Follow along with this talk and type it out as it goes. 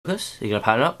focus? Are you gonna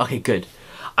pan it up? Okay, good.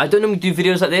 I don't normally do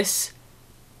videos like this,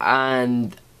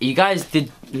 and you guys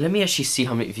did. Let me actually see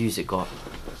how many views it got.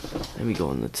 Let me go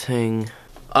on the thing.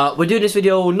 We're doing this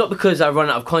video not because I run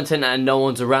out of content and no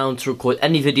one's around to record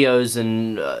any videos,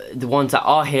 and the ones that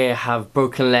are here have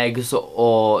broken legs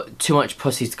or too much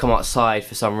pussies to come outside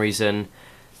for some reason.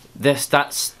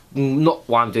 That's not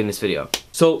why I'm doing this video.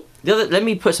 So let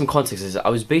me put some context. I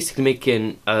was basically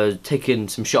taking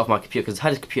some shit off my computer because I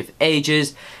had this computer for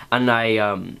ages, and I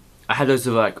had loads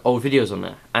of like old videos on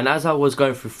there. And as I was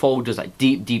going through folders like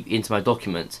deep into my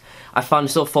documents, I found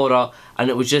this little folder, and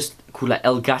it was just called like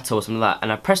El Gato or something like that.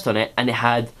 And I pressed on it, and it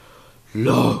had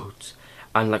loads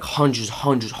and like hundreds of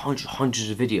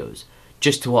videos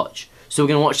just to watch. So we're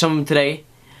gonna watch some of them today,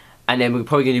 and then we're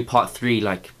probably gonna do part 3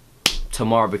 like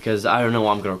tomorrow, because I don't know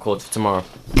what I'm gonna record for tomorrow.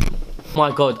 Oh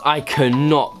my god, I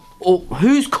cannot. Oh,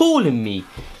 who's calling me?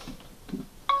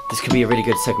 This could be a really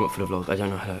good segment for the vlog. I don't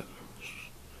know how.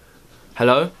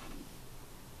 Hello?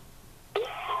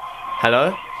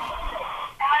 Hello?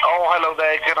 Oh, hello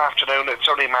there. Good afternoon. It's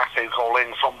only Matthew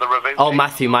calling from the review. Oh,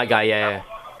 Matthew, my guy, yeah.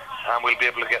 And we'll be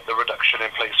able to get the reduction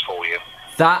in place for you.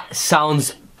 That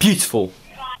sounds beautiful.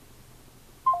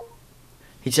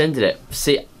 He just ended it.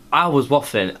 See, I was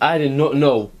waffling. I did not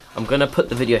know. I'm gonna put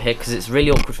the video here because it's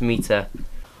really awkward for me to.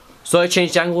 So I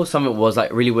changed the angle. Some of it was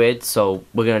like really weird. So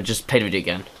we're gonna just play the video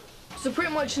again. So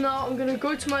pretty much now I'm gonna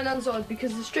go to my nan's yard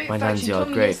because the straight My fact nan's she told yard,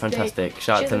 me great, yesterday fantastic.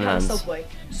 Shout out she to the hasn't had a nans. Subway.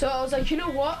 So I was like, you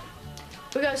know what?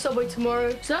 We're going to Subway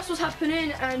tomorrow. So that's what's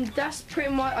happening, and that's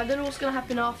pretty much. I don't know what's gonna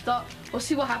happen after. We'll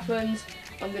see what happens.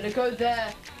 I'm gonna go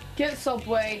there, get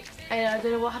Subway, and I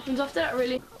don't know what happens after that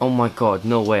really. Oh my god,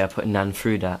 no way I put Nan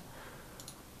through that.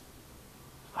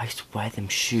 I used to wear them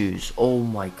shoes. Oh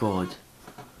my god.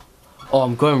 Oh,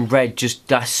 I'm going red. Just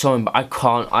that's so. I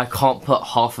can't put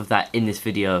half of that in this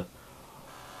video.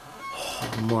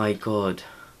 Oh my god.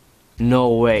 No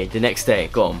way. The next day,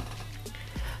 go on.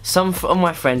 Some of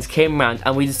my friends came around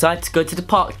and we decided to go to the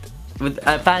park with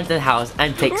abandoned house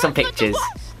and take some pictures.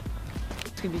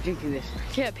 Could be drinking this.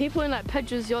 Yeah, people in like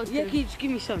Pedro's yard. Yeah, can you just give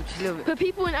me some, just a little bit. But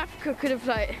people in Africa could have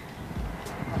like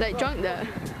drunk there.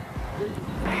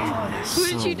 Oh, that's What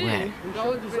so did you do? wet.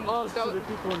 The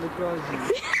people on the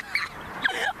grass.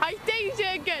 I dare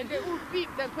you again. They all beep,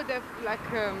 they put their, like,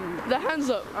 The hands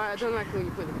up. I don't like when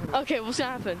you put them. Okay, what's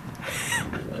gonna happen?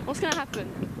 What's gonna happen?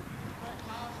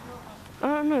 I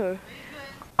don't know.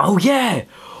 Oh yeah!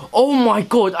 Oh my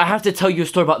god, I have to tell you a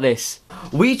story about this.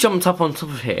 We jumped up on top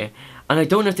of here, and I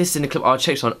don't know if this is in the clip, I'll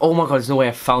check on. Oh my god, there's no way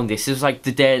I found this. It was like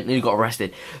the day we got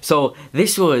arrested. So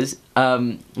this was,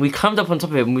 we climbed up on top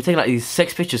of it and we were taking like these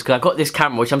 6 pictures, because I got this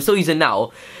camera, which I'm still using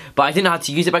now, but I didn't know how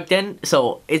to use it back then.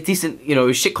 So it's decent, you know, it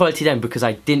was shit quality then because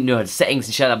I didn't know the settings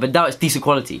and shit like that, but now it's decent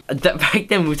quality. Back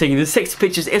then we were taking the 6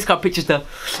 pictures, it's got pictures up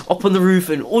on the roof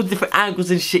and all the different angles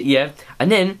and shit, yeah.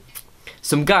 And then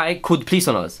some guy called the police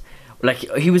on us. Like,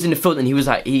 he was in the field and he was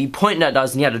like, he pointed at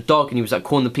us and he had a dog and he was like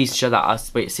calling the police and shit like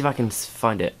that. Wait, see if I can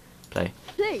find it. Play.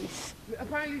 Please.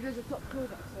 Apparently there's a top kill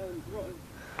that's rotten.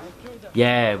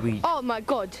 Yeah, we. Oh my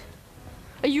god.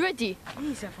 Are you ready?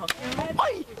 He's a fucking red.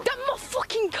 Oi, that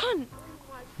motherfucking cunt.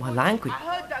 My language.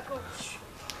 I heard that go.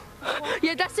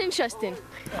 Yeah, that's interesting.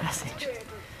 That's interesting.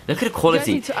 Look at the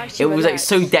quality. need to actually It was like relax.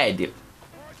 so dead.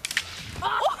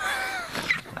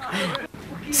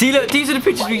 See, look, these are the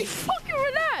pictures we. Fucking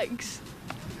relax.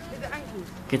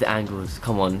 Get the angles.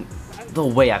 Come on. No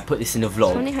way I put this in the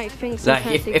Funny vlog. how you think Like,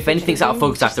 sometimes if anything's out of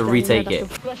focus, I have to retake it.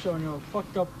 Pressure on your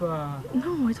fucked up.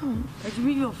 No, I don't. It's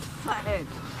really your fat head.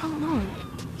 I don't know.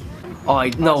 Oh,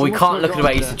 no, we can't look at the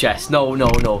way you suggest. No.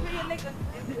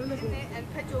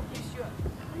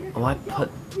 Oh,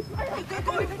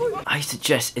 I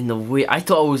suggest in the way. I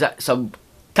thought I was at some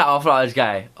camouflage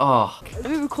guy. Oh.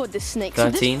 Let me record this snake.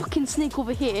 13. So this fucking snake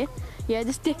over here, yeah,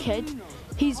 this dickhead,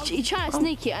 he's trying to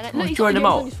sneak it, and look, he's drawing him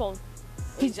on out. his phone.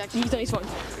 He's on his phone.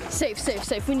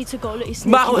 Safe. We need to go. Look, he's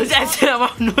Man, sneaking. was that?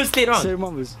 I'm not staying on. Say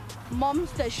mumbers.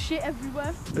 Mums, there's shit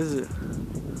everywhere. Is it?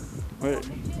 Wait.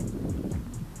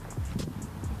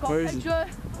 Got Where is he? Pedro,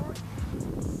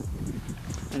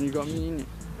 And you got me in it.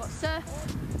 got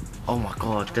Seth. Oh my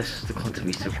god, this is the content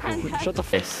we still cool. Shut the f.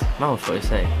 This. Man, what's what you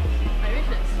say? Where is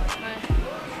this?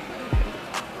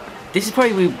 This is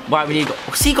probably why we need.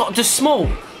 See, he got just small.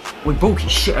 We broke it.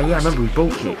 Shit. Oh, yeah, I remember we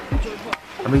broke it.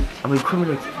 I mean,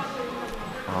 criminal.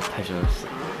 Oh, Pedro's.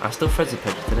 I'm still friends with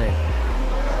Pedro today.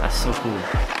 That's so cool.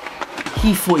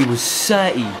 He thought he was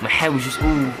 30. My hair was just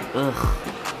all ugh.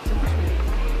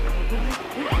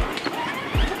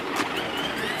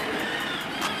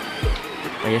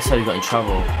 I guess so he got in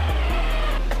trouble.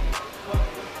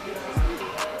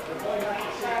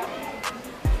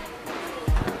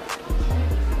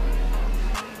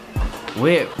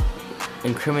 We're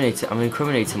incriminating. I'm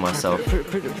incriminating myself.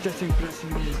 Put that thing.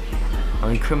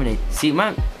 I'm incriminating. See,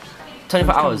 man.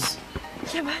 24 hours.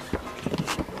 Yeah, man.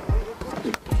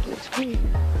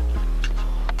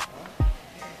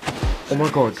 Oh my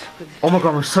god. Oh my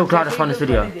god, I'm so glad I found this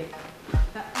video.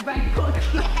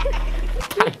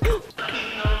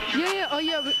 Yeah, oh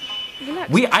yeah, but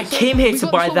relax. I came here to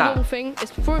buy that. Thing. It's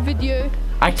for a video.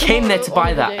 I came there to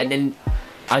buy that, and then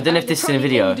I don't know if this is in a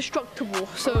video. Indestructible,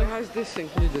 so How's this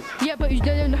included? yeah, but you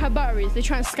don't know how batteries. They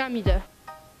try and scam you there.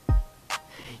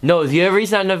 No, the only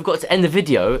reason I never got to end the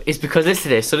video is because listen to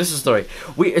this. So this is the story.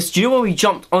 Do you know when we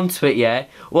jumped onto it? Yeah.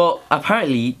 Well,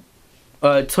 apparently,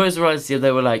 Toys R Us,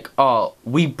 they were like, "Oh,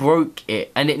 we broke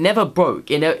it, and it never broke."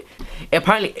 You know,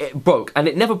 apparently it broke, and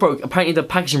it never broke. Apparently the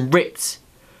packaging ripped.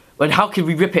 When how could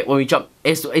we rip it when we jumped?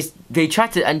 They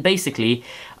tried to, and basically,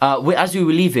 as we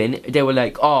were leaving, they were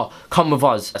like, "Oh, come with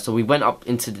us." So we went up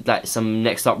into like some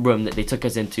next up room that they took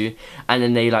us into, and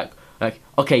then they like,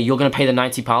 okay, you're gonna pay the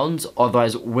 £90,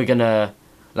 otherwise we're gonna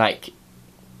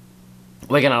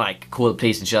call the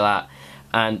police and shit like that.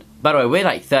 And by the way, we're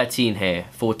like 13 here,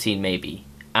 14 maybe,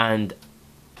 and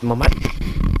my mic.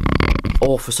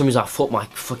 Oh, for some reason I thought my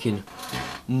fucking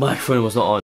microphone was not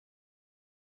on.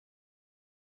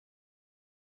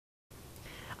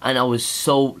 And I was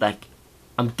so like,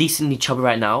 I'm decently chubby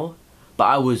right now, but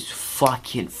I was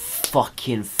fucking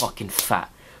fat.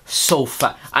 So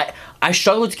fat. I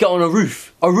struggled to get on a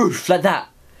roof like that.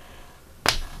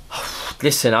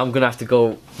 Listen, I'm gonna have to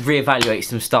go reevaluate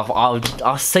some stuff.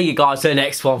 I'll see you guys in the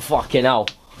next one. Fucking hell.